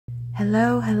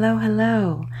Hello, hello,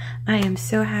 hello. I am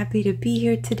so happy to be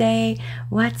here today.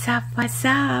 What's up, what's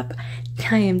up?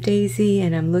 I am Daisy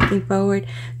and I'm looking forward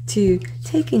to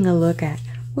taking a look at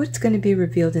what's going to be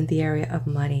revealed in the area of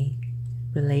money,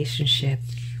 relationship,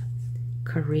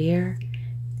 career,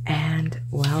 and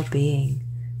well-being.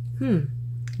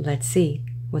 Let's see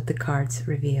what the cards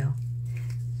reveal.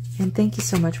 And thank you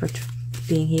so much for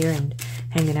being here and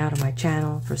hanging out on my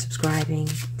channel, for subscribing,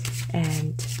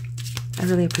 and I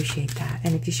really appreciate that.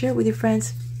 And if you share it with your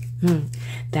friends,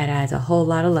 that adds a whole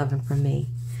lot of loving from me.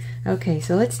 Okay,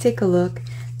 so let's take a look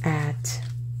at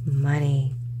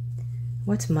money.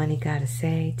 What's money gotta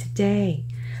say today?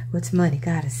 What's money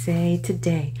gotta say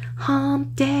today?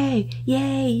 Hump day!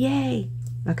 Yay, yay!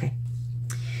 Okay.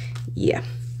 Yeah.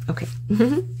 Okay.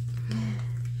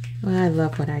 Well, I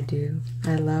love what I do.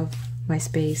 I love my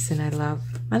space and I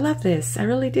love this. I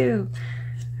really do.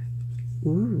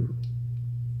 Ooh.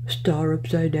 Star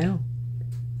upside down.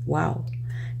 Wow.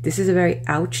 This is a very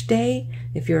ouch day.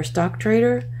 If you're a stock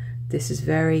trader, this is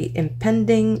very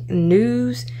impending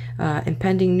news, and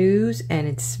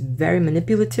it's very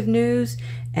manipulative news,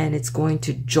 and it's going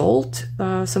to jolt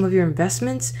some of your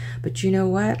investments. But you know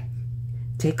what?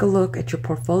 Take a look at your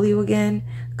portfolio again,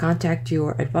 contact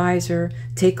your advisor,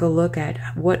 take a look at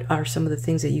what are some of the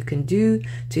things that you can do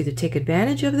to either take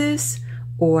advantage of this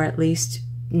or at least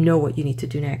know what you need to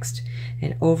do next.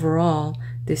 And overall,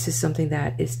 this is something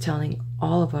that is telling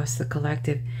all of us, the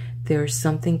collective, there is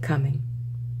something coming.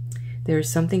 There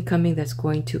is something coming that's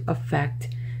going to affect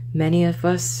many of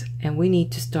us, and we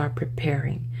need to start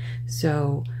preparing.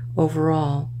 So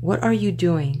overall, what are you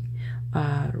doing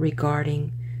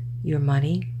regarding your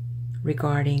money,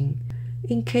 regarding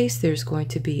in case there's going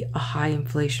to be a high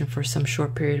inflation for some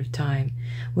short period of time?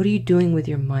 What are you doing with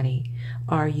your money?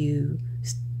 Are you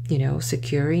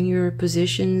securing your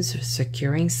positions,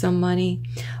 securing some money?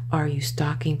 Are you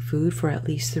stocking food for at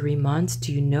least 3 months?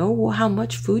 Do you know how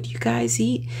much food you guys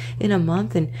eat in a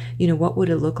month? And what would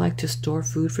it look like to store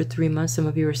food for 3 months, some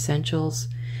of your essentials?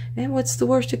 And what's the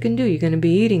worst it can do? You're going to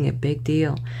be eating it, big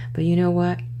deal. But you know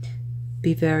what?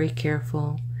 Be very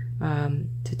careful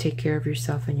to take care of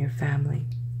yourself and your family.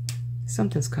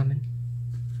 Something's coming.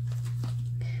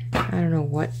 I don't know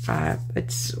what,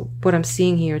 it's what I'm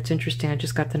seeing here. It's interesting. I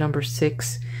just got the number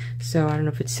 6. So I don't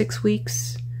know if it's 6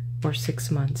 weeks or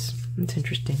 6 months. It's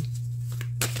interesting.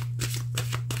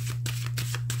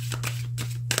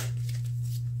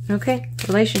 Okay,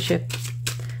 relationship.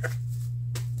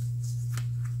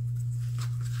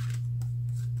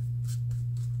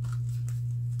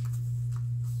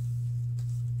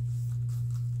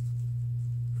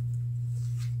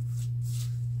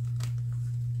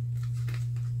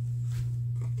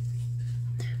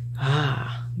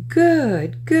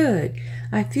 Good, good.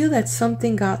 I feel that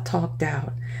something got talked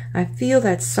out. I feel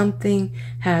that something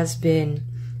has been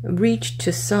reached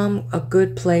to a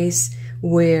good place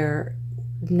where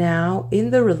now in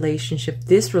the relationship,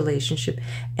 this relationship,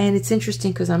 and it's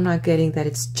interesting because I'm not getting that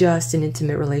it's just an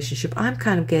intimate relationship. I'm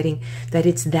kind of getting that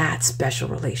it's that special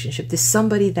relationship. There's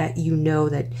somebody that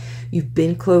that you've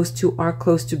been close to, are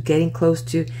close to, getting close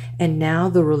to, and now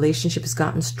the relationship has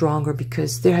gotten stronger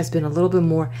because there has been a little bit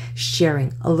more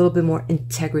sharing, a little bit more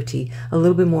integrity, a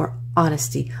little bit more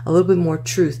honesty, a little bit more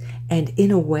truth. And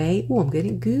in a way, I'm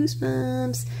getting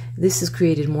goosebumps. This has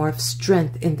created more of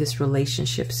strength in this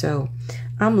relationship. So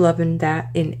I'm loving that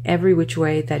in every which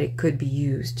way that it could be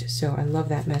used. So I love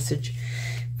that message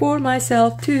for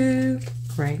myself too.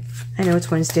 Right. I know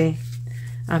it's Wednesday.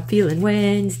 I'm feeling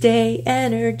Wednesday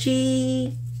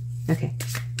energy. Okay.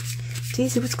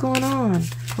 Daisy, what's going on?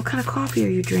 What kind of coffee are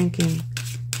you drinking?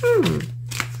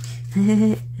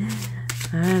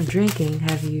 I'm drinking.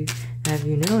 Have you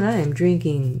known I am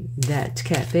drinking that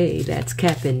cafe that's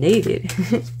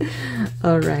caffeinated?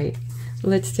 All right.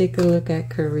 Let's take a look at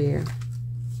career.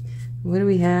 What do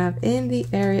we have in the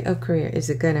area of career? Is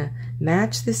it going to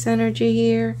match this energy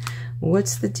here?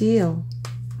 What's the deal?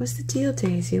 What's the deal,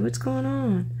 Daisy? What's going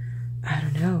on? I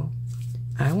don't know.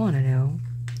 I want to know.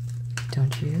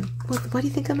 Don't you? What do you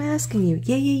think I'm asking you?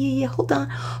 Yeah. Hold on.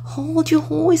 Hold your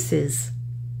horses.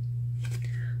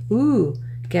 Ooh,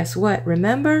 guess what?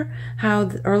 Remember how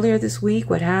earlier this week,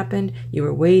 what happened? You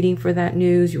were waiting for that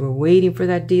news. You were waiting for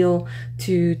that deal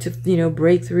to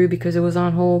break through because it was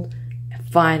on hold.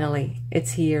 Finally,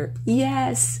 it's here.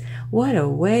 Yes. What a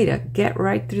way to get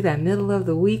right through that middle of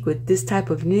the week with this type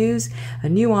of news. A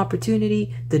new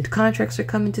opportunity. The contracts are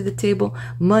coming to the table.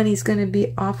 Money's going to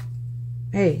be off.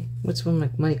 Hey, what's one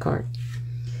money card?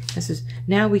 This is,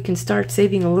 now we can start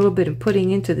saving a little bit and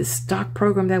putting into this stock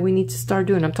program that we need to start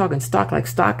doing. I'm talking stock like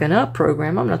stocking up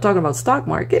program. I'm not talking about stock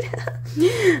market.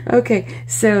 Okay,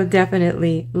 so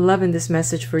definitely loving this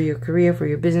message for your career, for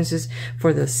your businesses,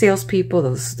 for the salespeople.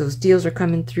 Those deals are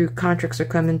coming through, contracts are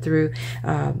coming through,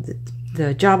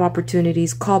 the job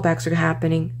opportunities, callbacks are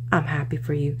happening. I'm happy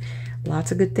for you.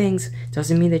 Lots of good things.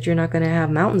 Doesn't mean that you're not going to have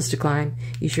mountains to climb.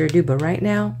 You sure do. But right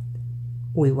now,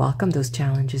 we welcome those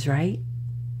challenges, right?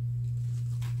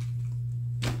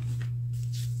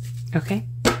 Okay.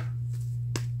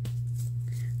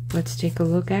 Let's take a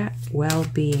look at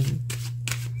well-being.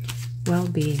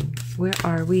 Well-being. Where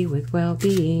are we with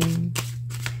well-being?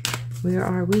 Where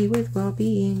are we with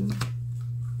well-being?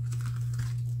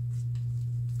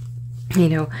 You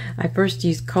know, I first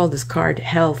called this card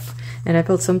health, and I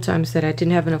felt sometimes that I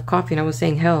didn't have enough coffee and I was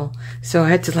saying hell. So I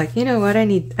had to, like, you know what, I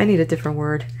need a different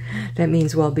word. That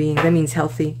means well-being. That means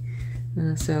healthy.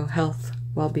 So health,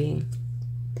 well-being.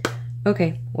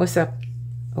 Okay, what's up?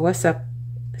 What's up?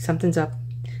 Something's up.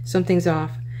 Something's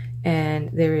off. And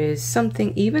there is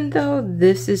something, even though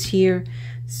this is here,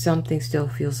 something still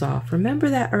feels off. Remember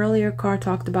that earlier card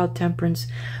talked about temperance?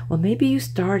 Well, maybe you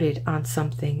started on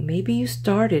something. Maybe you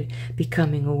started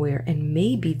becoming aware, and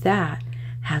maybe that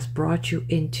has brought you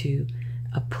into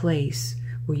a place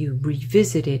where you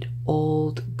revisited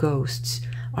old ghosts.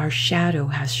 Our shadow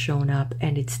has shown up,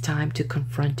 and it's time to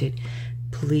confront it.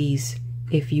 Please,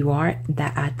 if you are at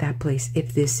that place,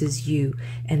 if this is you,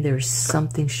 and there's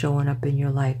something showing up in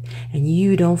your life, and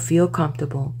you don't feel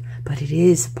comfortable, but it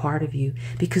is part of you,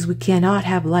 because we cannot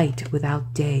have light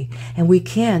without day, and we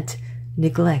can't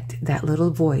neglect that little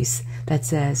voice that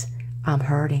says, I'm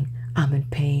hurting, I'm in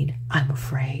pain, I'm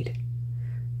afraid.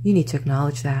 You need to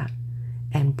acknowledge that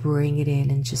and bring it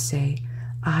in and just say,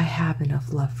 I have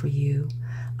enough love for you.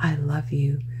 I love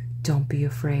you. Don't be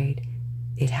afraid.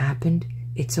 It happened.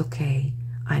 It's okay.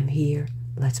 I'm here.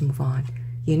 Let's move on.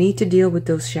 You need to deal with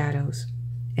those shadows,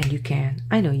 and you can.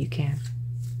 I know you can.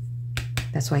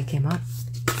 That's why I came up,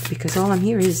 because all I'm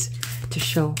here is to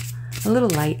show a little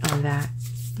light on that.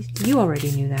 You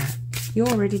already knew that. You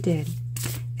already did.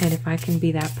 And if I can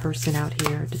be that person out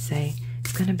here to say,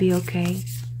 it's going to be okay,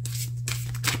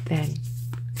 then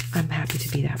I'm happy to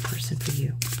be that person for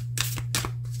you.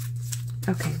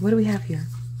 Okay, what do we have here?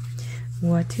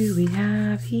 What do we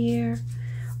have here?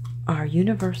 Our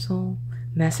universal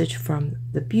message from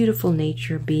the beautiful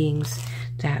nature beings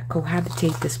that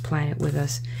cohabitate this planet with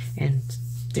us. And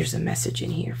there's a message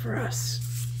in here for us.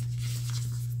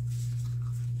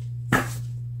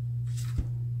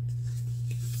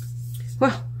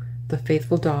 Well, the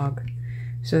faithful dog.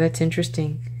 So that's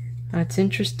interesting. That's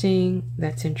interesting.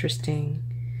 That's interesting.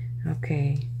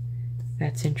 Okay.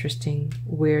 That's interesting.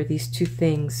 Where these two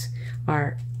things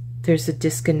are, there's a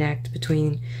disconnect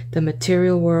between the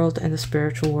material world and the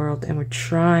spiritual world, and we're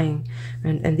trying,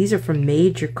 and these are from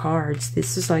major cards.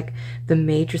 This is like the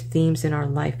major themes in our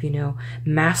life, you know,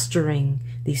 mastering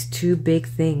these two big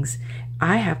things.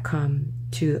 I have come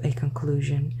to a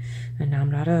conclusion, and I'm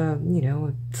not a, you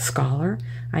know, a scholar.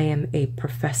 I am a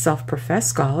self-professed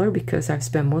scholar, because I've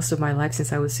spent most of my life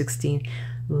since I was 16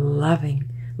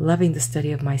 loving the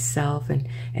study of myself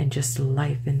and just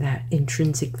life, and that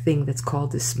intrinsic thing that's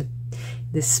called this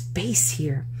space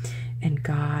here, and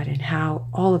God, and how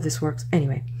all of this works.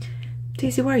 Anyway,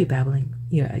 Daisy, why are you babbling?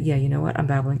 Yeah, you know what? I'm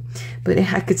babbling. But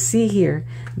I could see here,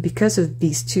 because of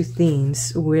these two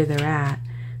themes, where they're at,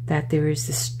 that there is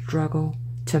this struggle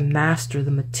to master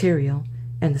the material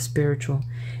and the spiritual.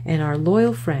 And our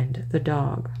loyal friend, the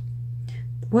dog,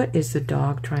 what is the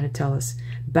dog trying to tell us?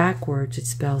 Backwards, it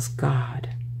spells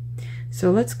God. So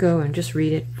let's go and just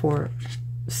read it for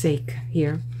sake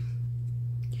here.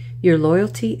 Your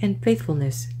loyalty and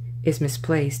faithfulness is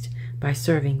misplaced by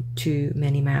serving too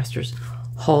many masters.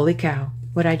 Holy cow,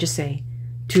 what did I just say?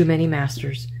 Too many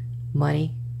masters.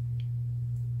 Money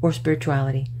or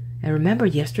spirituality. And remember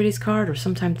yesterday's card, or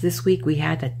sometimes this week, we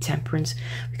had that temperance.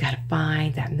 We got to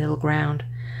find that middle ground.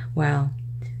 Well,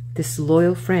 this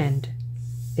loyal friend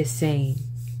is saying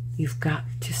you've got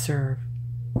to serve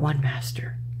one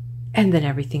master, and then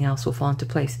everything else will fall into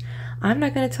place. I'm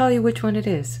not going to tell you which one it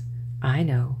is. I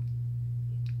know.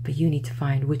 But you need to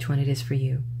find which one it is for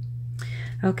you.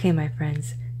 Okay, my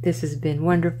friends. This has been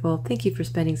wonderful. Thank you for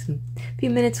spending some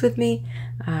few minutes with me.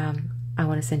 I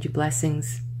want to send you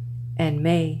blessings. And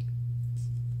may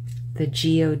the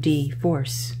God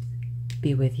force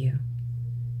be with you.